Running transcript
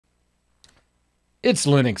It's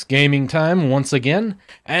Linux gaming time once again,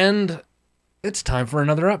 and it's time for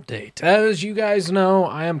another update. As you guys know,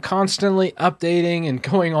 I am constantly updating and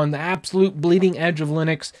going on the absolute bleeding edge of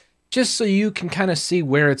Linux just so you can kind of see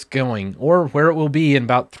where it's going or where it will be in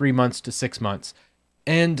about 3 months to 6 months.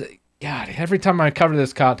 And God, every time I cover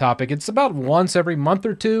this topic, it's about once every month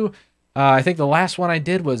or two. I think the last one I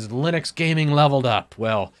did was Linux gaming leveled up.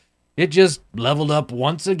 Well, it just leveled up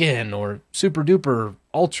once again, or super duper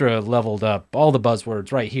ultra leveled up, all the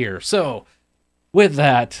buzzwords right here. So with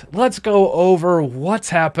that, let's go over what's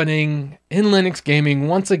happening in Linux gaming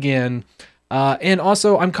once again. And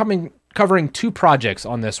also I'm covering two projects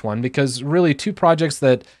on this one, because really two projects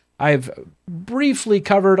that I've briefly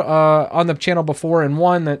covered on the channel before, and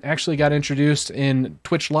one that actually got introduced in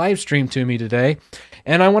Twitch live stream to me today.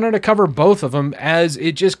 And I wanted to cover both of them as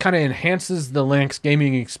it just kind of enhances the Linux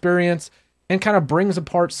gaming experience and kind of brings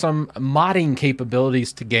apart some modding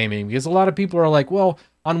capabilities to gaming. Because a lot of people are like, well,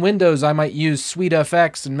 on Windows, I might use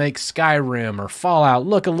SweetFX and make Skyrim or Fallout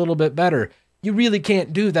look a little bit better. You really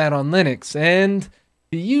can't do that on Linux. And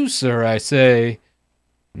to you, sir, I say,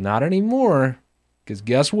 not anymore. Because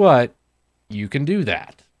guess what? You can do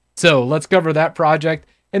that. So let's cover that project.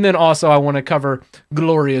 And then also I want to cover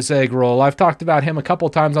Glorious Eggroll. I've talked about him a couple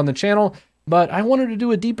times on the channel, but I wanted to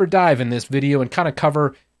do a deeper dive in this video and kind of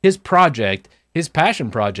cover his project, his passion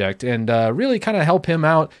project, and really kind of help him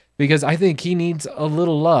out, because I think he needs a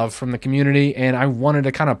little love from the community, and I wanted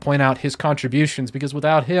to kind of point out his contributions, because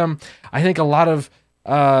without him, I think a lot of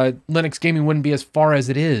Linux gaming wouldn't be as far as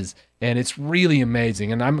it is, and it's really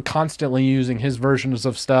amazing, and I'm constantly using his versions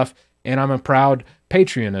of stuff, and I'm a proud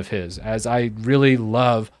Patreon of his, as I really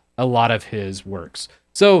love a lot of his works.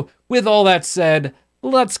 So with all that said,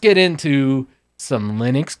 let's get into some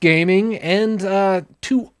Linux gaming and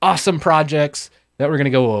two awesome projects that we're going to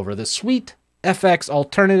go over. The SweetFX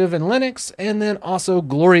alternative in Linux, and then also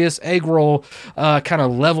Glorious Eggroll kind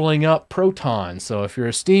of leveling up Proton. So if you're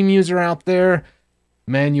a Steam user out there,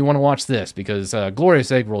 man, you want to watch this, because Glorious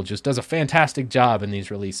Eggroll just does a fantastic job in these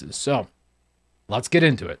releases. So let's get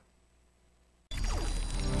into it.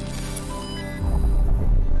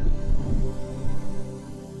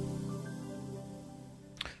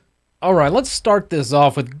 All right, let's start this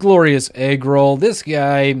off with Glorious Eggroll. This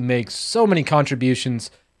guy makes so many contributions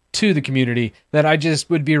to the community that I just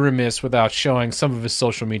would be remiss without showing some of his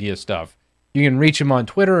social media stuff. You can reach him on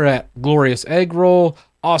Twitter at Glorious Eggroll.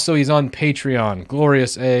 Also, he's on Patreon,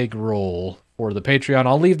 Glorious Eggroll for the Patreon.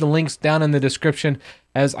 I'll leave the links down in the description,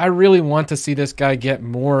 as I really want to see this guy get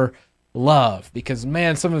more love, because,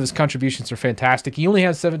 man, some of his contributions are fantastic. He only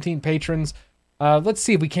has 17 patrons. Let's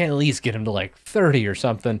see if we can't at least get him to like 30 or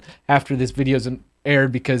something after this video's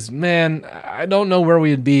aired, because, man, I don't know where we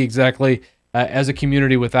would be exactly as a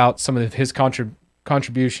community without some of his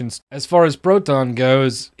contributions. As far as Proton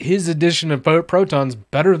goes, his edition of Proton's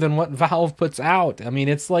better than what Valve puts out. I mean,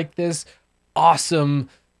 it's like this awesome,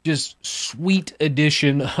 just sweet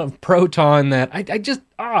edition of Proton that I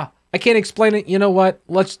can't explain it. You know what?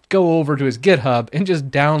 Let's go over to his GitHub and just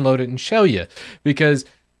download it and show you, because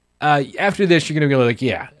after this, you're gonna go like,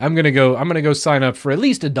 yeah, I'm gonna go sign up for at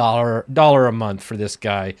least $1 a month for this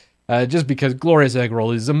guy, just because Glorious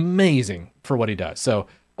Eggroll is amazing for what he does. So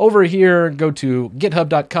over here, go to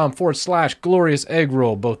github.com/Glorious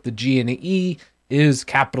Eggroll. Both the G and the E is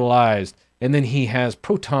capitalized, and then he has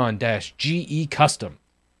Proton-GE custom.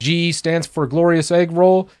 G stands for Glorious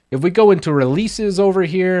Eggroll. If we go into releases over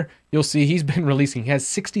here, you'll see he's been releasing. He has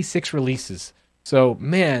 66 releases. So,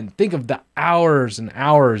 man, think of the hours and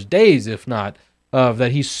hours, days, if not,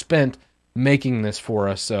 that he spent making this for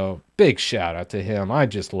us. So, big shout out to him. I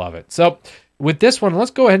just love it. So, with this one, let's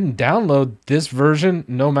go ahead and download this version,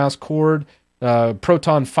 no mouse cord,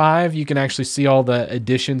 Proton 5. You can actually see all the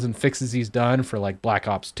additions and fixes he's done for like Black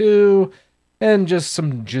Ops 2 and just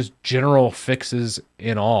some general fixes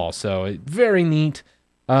in all. So, very neat.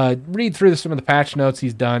 Read through some of the patch notes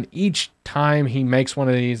he's done. Each time he makes one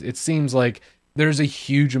of these, it seems like there's a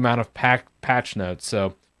huge amount of patch notes.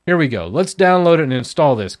 So here we go. Let's download it and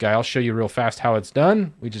install this guy. I'll show you real fast how it's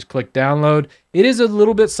done. We just click download. It is a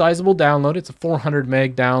little bit sizable download. It's a 400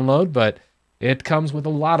 meg download, but it comes with a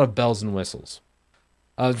lot of bells and whistles.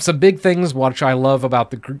 Some big things which I love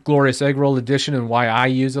about the Glorious Eggroll edition and why I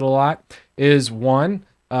use it a lot is, one,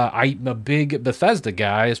 I'm a big Bethesda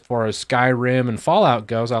guy as far as Skyrim and Fallout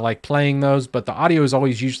goes. I like playing those, but the audio is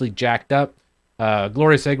always usually jacked up.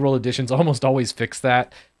 Glorious Eggroll editions almost always fix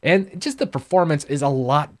that. And just the performance is a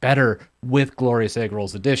lot better with Glorious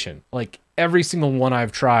Eggroll's edition. Like, every single one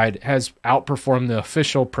I've tried has outperformed the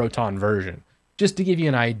official Proton version, just to give you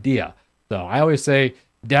an idea. So I always say,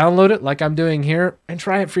 download it like I'm doing here, and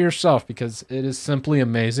try it for yourself because it is simply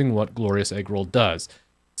amazing what Glorious Eggroll does.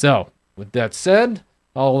 So, with that said,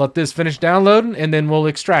 I'll let this finish downloading and then we'll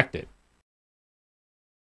extract it.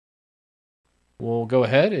 We'll go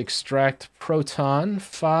ahead, extract Proton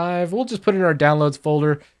 5. We'll just put it in our downloads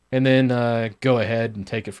folder and then go ahead and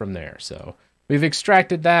take it from there. So we've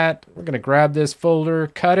extracted that. We're going to grab this folder,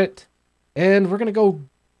 cut it, and we're going to go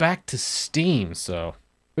back to Steam. So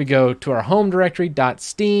we go to our home directory,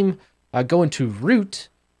 .steam, go into root.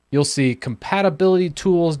 You'll see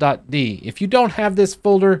compatibilitytools.d. If you don't have this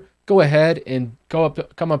folder, go ahead and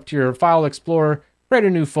come up to your file explorer, create a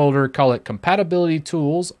new folder, call it compatibility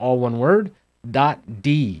tools, all one word,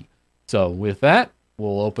 .d. So with that,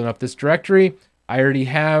 we'll open up this directory. I already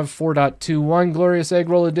have 4.21 Glorious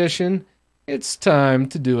Eggroll Edition. It's time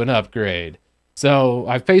to do an upgrade. So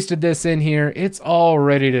I've pasted this in here. It's all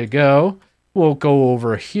ready to go. We'll go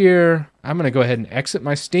over here. I'm going to go ahead and exit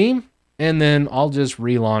my Steam, and then I'll just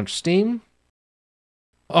relaunch Steam.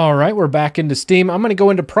 All right, we're back into Steam. I'm going to go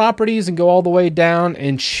into properties and go all the way down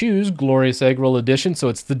and choose Glorious Eggroll Edition, so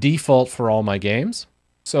it's the default for all my games.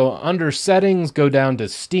 So under settings, go down to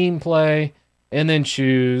Steam Play, and then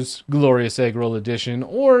choose Glorious Eggroll Edition.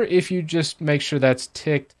 Or if you just make sure that's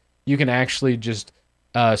ticked, you can actually just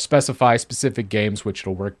specify specific games which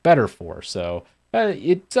it'll work better for. So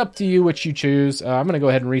it's up to you what you choose. I'm going to go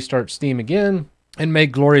ahead and restart Steam again and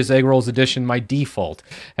make Glorious Eggroll's Edition my default,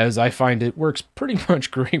 as I find it works pretty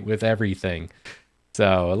much great with everything.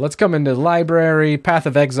 So let's come into library. Path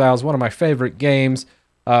of Exile is one of my favorite games.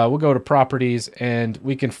 We'll go to properties and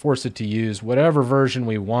we can force it to use whatever version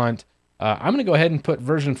we want. I'm going to go ahead and put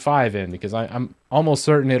version 5 in because I'm almost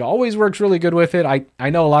certain it always works really good with it. I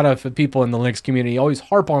know a lot of people in the Linux community always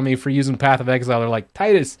harp on me for using Path of Exile. They're like,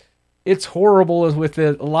 Titus, it's horrible with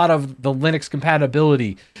a lot of the Linux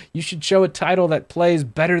compatibility. You should show a title that plays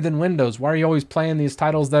better than Windows. Why are you always playing these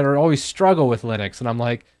titles that are always struggle with Linux? And I'm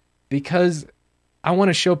like, because I want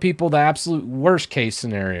to show people the absolute worst case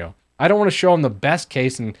scenario. I don't want to show them the best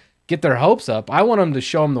case and get their hopes up. I want them to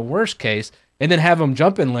show them the worst case and then have them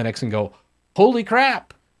jump in Linux and go, holy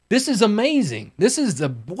crap, this is amazing. This is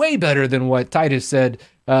way better than what Titus said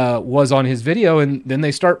was on his video. And then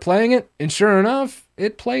they start playing it, and sure enough,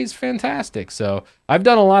 it plays fantastic. So I've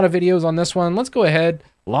done a lot of videos on this one. Let's go ahead,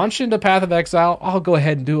 launch into Path of Exile. I'll go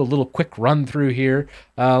ahead and do a little quick run through here.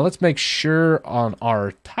 Let's make sure on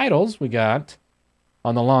our titles we got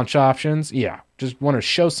on the launch options. Yeah, just want to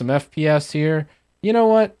show some FPS here. You know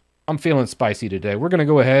what? I'm feeling spicy today. We're going to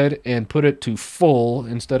go ahead and put it to full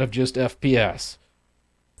instead of just FPS.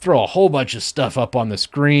 Throw a whole bunch of stuff up on the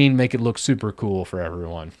screen, make it look super cool for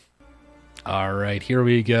everyone. All right, here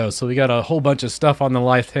we go. So we got a whole bunch of stuff on the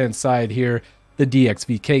left-hand side here. The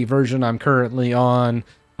DXVK version I'm currently on.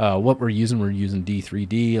 What we're using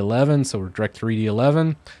D3D11, so we're Direct3D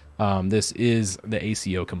 11. This is the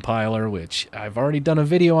ACO compiler, which I've already done a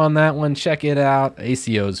video on that one. Check it out.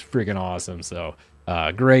 ACO is freaking awesome, so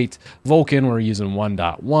great. Vulkan, we're using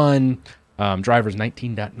 1.1. Drivers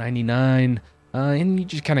 19.99. And you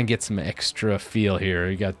just kind of get some extra feel here.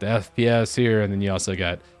 You got the FPS here, and then you also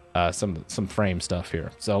got some frame stuff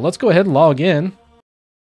here. So let's go ahead and log in,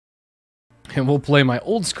 and we'll play my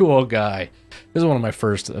old school guy. This is one of my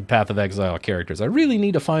first Path of Exile characters. I really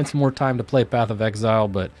need to find some more time to play Path of Exile,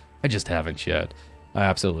 but I just haven't yet. I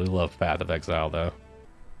absolutely love Path of Exile, though.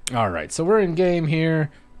 All right, so we're in game here.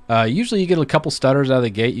 Usually you get a couple stutters out of the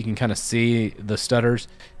gate. You can kind of see the stutters.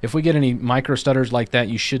 If we get any micro stutters like that,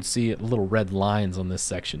 you should see little red lines on this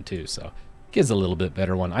section too. So it gives a little bit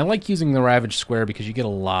better one. I like using the Ravage Square because you get a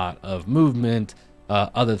lot of movement,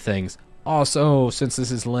 other things. Also, since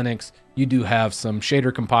this is Linux, you do have some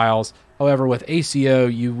shader compiles. However, with ACO,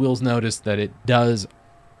 you will notice that it does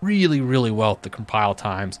really, really well at the compile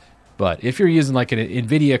times. But if you're using like an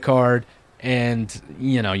NVIDIA card and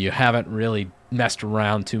you haven't really messed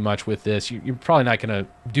around too much with this, you're probably not going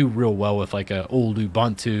to do real well with like an old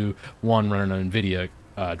Ubuntu one running an NVIDIA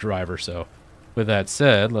driver. So with that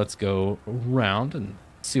said, let's go around and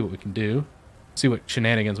see what we can do. See what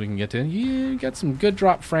shenanigans we can get to. You got some good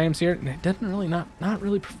drop frames here. And it doesn't really not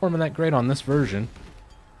really performing that great on this version.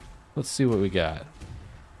 Let's see what we got.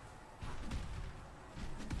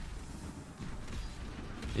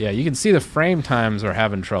 Yeah, you can see the frame times are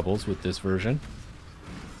having troubles with this version.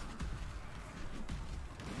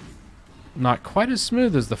 Not quite as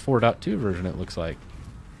smooth as the 4.2 version, it looks like.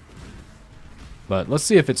 But let's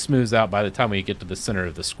see if it smooths out by the time we get to the center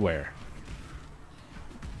of the square.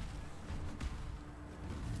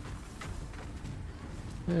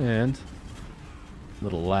 And a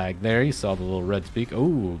little lag there. You saw the little red peak.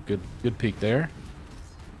 Oh, good peak there.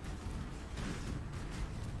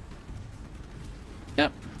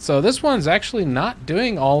 So this one's actually not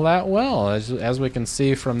doing all that well, as we can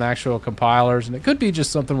see from the actual compilers, and it could be just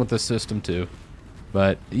something with the system too.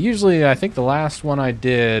 But usually, I think the last one I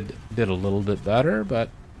did a little bit better, but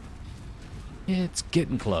it's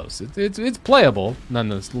getting close. It's playable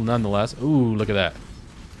nonetheless. Ooh, look at that.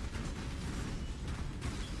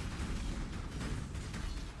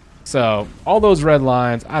 So all those red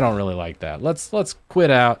lines, I don't really like that. Let's quit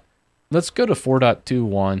out. Let's go to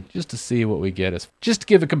 4.21 just to see what we get. Just to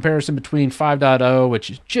give a comparison between 5.0, which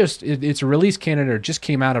is just, it's a release candidate or just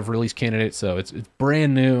came out of release candidate, so it's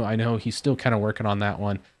brand new. I know he's still kind of working on that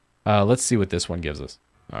one. Let's see what this one gives us.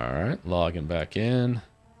 All right, logging back in.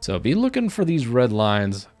 So be looking for these red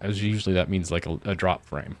lines, as usually that means like a drop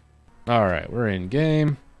frame. All right, we're in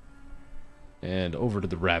game. And over to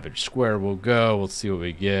the Ravaged Square we'll go. We'll see what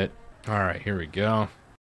we get. All right, here we go.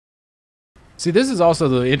 See, this is also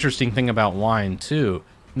the interesting thing about wine, too.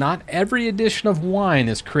 Not every edition of wine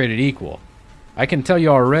is created equal. I can tell you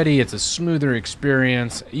already it's a smoother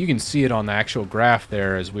experience. You can see it on the actual graph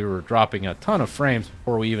there as we were dropping a ton of frames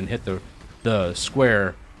before we even hit the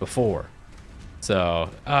square before.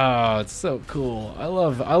 So, oh, it's so cool. I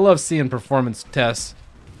love seeing performance tests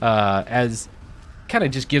as kind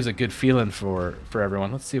of just gives a good feeling for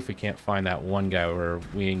everyone. Let's see if we can't find that one guy where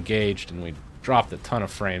we engaged and we dropped a ton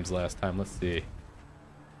of frames last time. Let's see.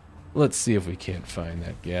 Let's see if we can't find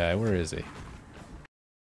that guy. Where is he?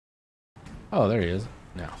 Oh, there he is.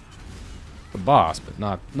 No. The boss, but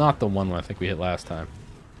not the one I think we hit last time.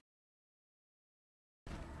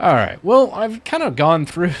 Alright, well, I've kind of gone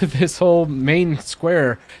through this whole main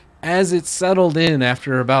square as it settled in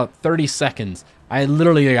after about 30 seconds. I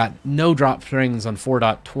literally got no drop frames on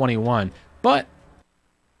 4.21, but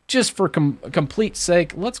just for complete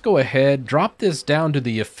sake, let's go ahead, drop this down to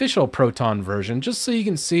the official Proton version, just so you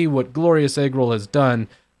can see what Glorious Eggroll has done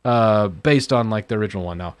based on like the original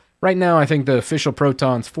one. Now, right now, I think the official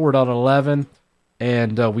Proton's 4.11,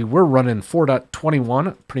 and we were running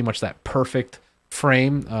 4.21, pretty much that perfect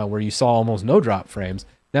frame where you saw almost no drop frames.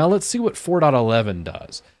 Now, let's see what 4.11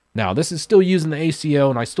 does. Now, this is still using the ACO,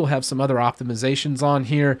 and I still have some other optimizations on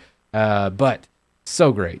here, but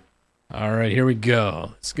so great. All right, here we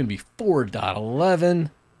go. It's going to be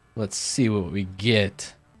 4.11. Let's see what we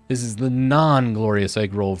get. This is the non-Glorious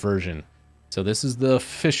Eggroll version. So this is the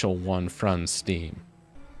official one from Steam.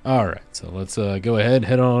 All right, so let's go ahead,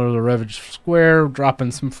 head on to the Ravaged Square,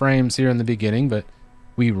 dropping some frames here in the beginning, but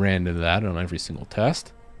we ran into that on every single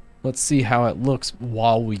test. Let's see how it looks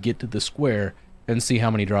while we get to the square and see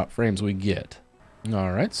how many drop frames we get.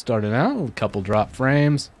 All right, starting out, a couple drop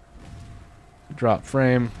frames. Drop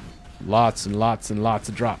frame. Lots and lots and lots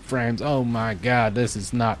of drop frames. Oh my god, this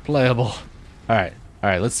is not playable. Alright,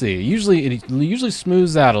 let's see. It usually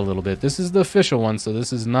smooths out a little bit. This is the official one, so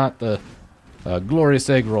this is not the Glorious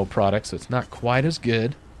Eggroll product, so it's not quite as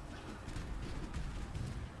good.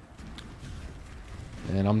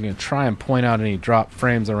 And I'm going to try and point out any drop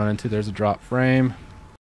frames I run into. There's a drop frame.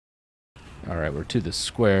 Alright, we're to the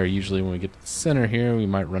square. Usually when we get to the center here, we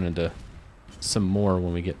might run into some more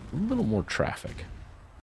when we get a little more traffic.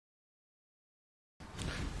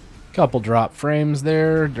 Couple drop frames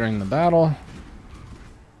there during the battle.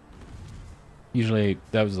 Usually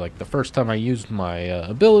that was like the first time I used my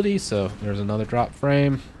ability, so there's another drop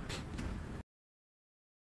frame.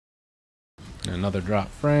 Another drop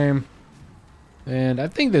frame. And I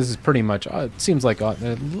think this is pretty much, it seems like,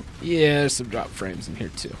 yeah, there's some drop frames in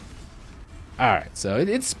here too. Alright, so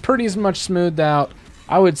it's pretty much smoothed out.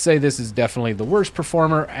 I would say this is definitely the worst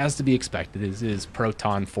performer, as to be expected. It is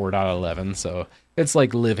Proton 4.11, so it's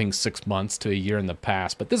like living 6 months to a year in the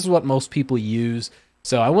past, but this is what most people use.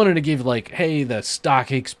 So I wanted to give like, hey, the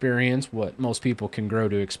stock experience, what most people can grow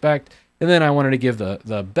to expect. And then I wanted to give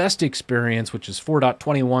the best experience, which is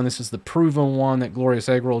 4.21. This is the proven one that Glorious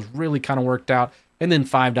Eggroll has really kind of worked out. And then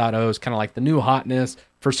 5.0 is kind of like the new hotness.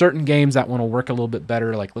 For certain games, that one will work a little bit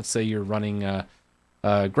better. Like let's say you're running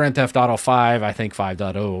Grand Theft Auto 5, I think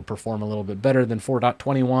 5.0 will perform a little bit better than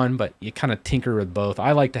 4.21, but you kind of tinker with both.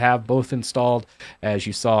 I like to have both installed. As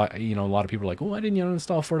you saw, you know, a lot of people are like, oh, why didn't you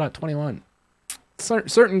install 4.21?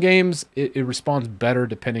 Certain games, it responds better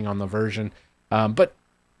depending on the version. But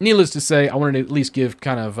needless to say, I wanted to at least give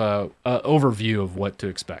kind of an overview of what to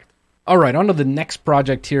expect. All right, on to the next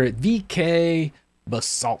project here at vkBasalt.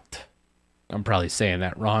 I'm probably saying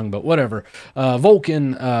that wrong, but whatever.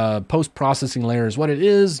 Vulkan post-processing layer is what it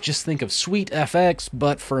is. Just think of SweetFX,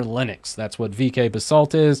 but for Linux. That's what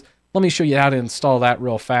vkBasalt is. Let me show you how to install that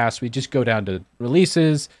real fast. We just go down to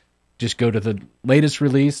releases, just go to the latest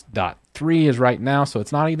release. .3 is right now, so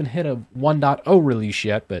it's not even hit a 1.0 release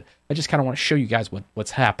yet, but I just kind of want to show you guys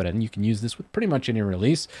what's happening. You can use this with pretty much any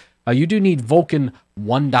release. You do need Vulkan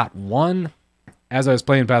 1.1. As I was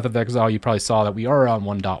playing Path of Exile, you probably saw that we are on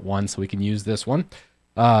 1.1, so we can use this one.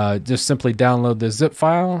 Just simply download the zip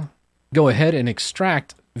file, go ahead and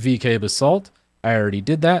extract vkBasalt. I already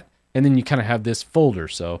did that, and then you kind of have this folder.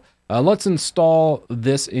 So let's install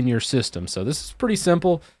this in your system. So this is pretty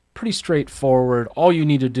simple, pretty straightforward. All you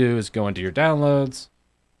need to do is go into your downloads,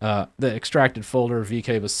 the extracted folder,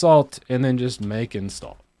 vkBasalt, and then just make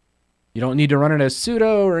install. You don't need to run it as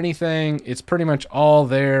sudo or anything. It's pretty much all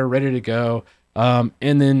there, ready to go. And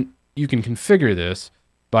then you can configure this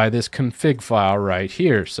by this config file right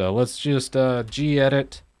here. So let's just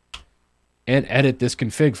gedit and edit this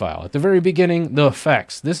config file. At the very beginning, the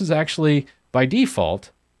effects. This is actually, by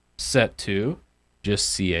default, set to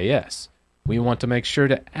just CAS. We want to make sure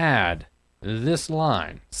to add this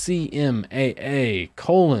line, CMAA:CAS.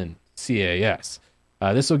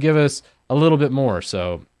 This will give us a little bit more.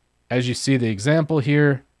 So as you see the example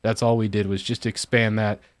here, that's all we did was just expand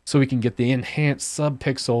that so we can get the enhanced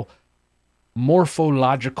subpixel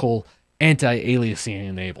morphological anti-aliasing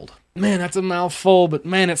enabled. Man, that's a mouthful, but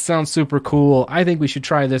man, it sounds super cool. I think we should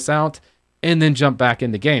try this out and then jump back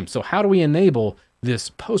into game. So how do we enable this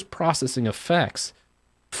post-processing effects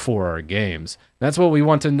for our games? That's what we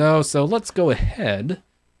want to know. So let's go ahead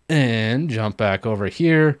and jump back over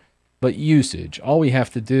here. But usage, all we have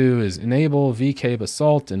to do is enable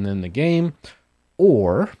vkBasalt and then the game,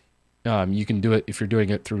 or you can do it if you're doing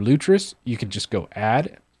it through Lutris. You can just go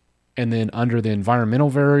add, and then under the environmental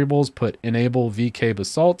variables, put enable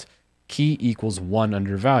vkBasalt, key equals 1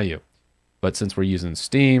 under value. But since we're using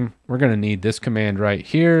Steam, we're going to need this command right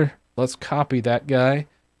here. Let's copy that guy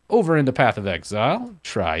over into Path of Exile,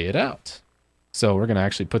 try it out. So we're going to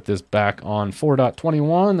actually put this back on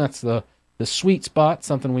 4.21. That's the sweet spot,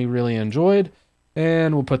 something we really enjoyed,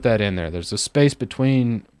 and we'll put that in there. There's a space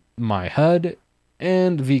between my HUD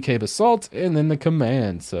and vkBasalt and then the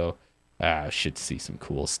command. So I should see some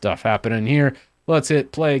cool stuff happening here. Let's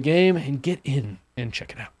hit play a game and get in and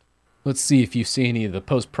check it out. Let's see if you see any of the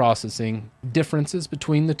post-processing differences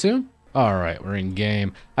between the two. All right, we're in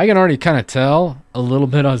game. I can already kind of tell a little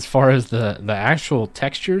bit as far as the actual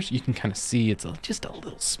textures. You can kind of see it's just a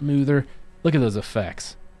little smoother. Look at those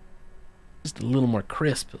effects. Just a little more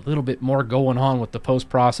crisp, a little bit more going on with the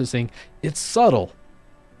post-processing. It's subtle,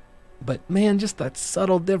 but man, just that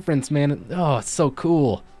subtle difference, man. Oh, it's so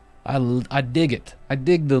cool. I dig it. I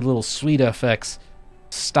dig the little SweetFX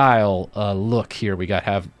style look here we now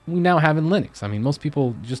have in Linux. I mean, most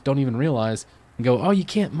people just don't even realize and go, oh, you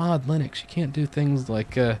can't mod Linux. You can't do things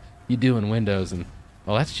like you do in Windows. And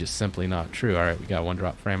well, that's just simply not true. All right, we got one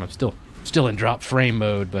drop frame. I'm still in drop frame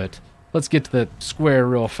mode, but let's get to the square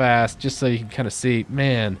real fast just so you can kind of see.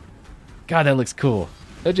 Man, God, that looks cool.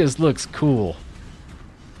 That just looks cool.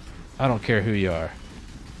 I don't care who you are.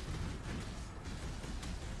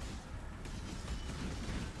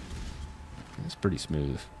 It's pretty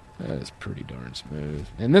smooth. That is pretty darn smooth.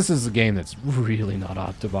 And this is a game that's really not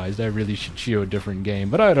optimized. I really should show a different game,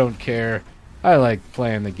 but I don't care. I like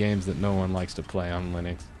playing the games that no one likes to play on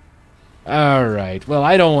Linux. Alright, well,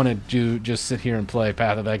 I don't want to just sit here and play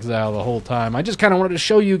Path of Exile the whole time. I just kind of wanted to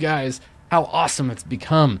show you guys how awesome it's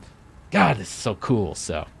become. God, it's so cool.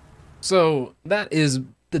 So that is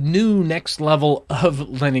the new next level of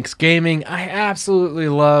Linux gaming. I absolutely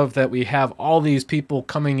love that we have all these people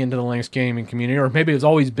coming into the Linux gaming community, or maybe it's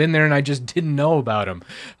always been there and I just didn't know about them.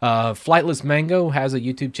 Flightless Mango has a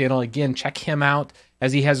YouTube channel. Again, check him out,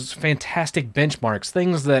 as he has fantastic benchmarks,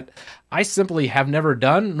 things that I simply have never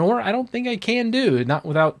done, nor I don't think I can do, not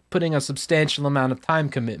without putting a substantial amount of time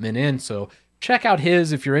commitment in. So check out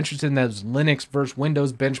his if you're interested in those Linux versus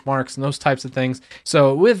Windows benchmarks and those types of things.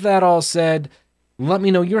 So with that all said, let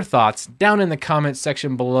me know your thoughts down in the comments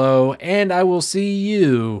section below, and I will see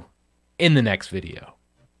you in the next video.